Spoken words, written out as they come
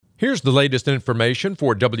Here's the latest information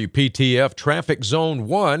for WPTF Traffic Zone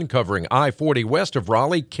 1 covering I-40 west of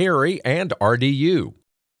Raleigh, Cary, and RDU.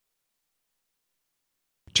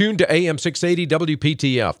 Tune to AM 680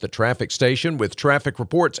 WPTF, the traffic station with traffic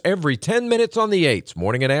reports every 10 minutes on the 8s,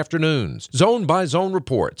 morning and afternoons. Zone-by-zone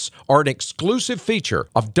reports are an exclusive feature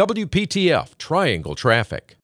of WPTF Triangle Traffic.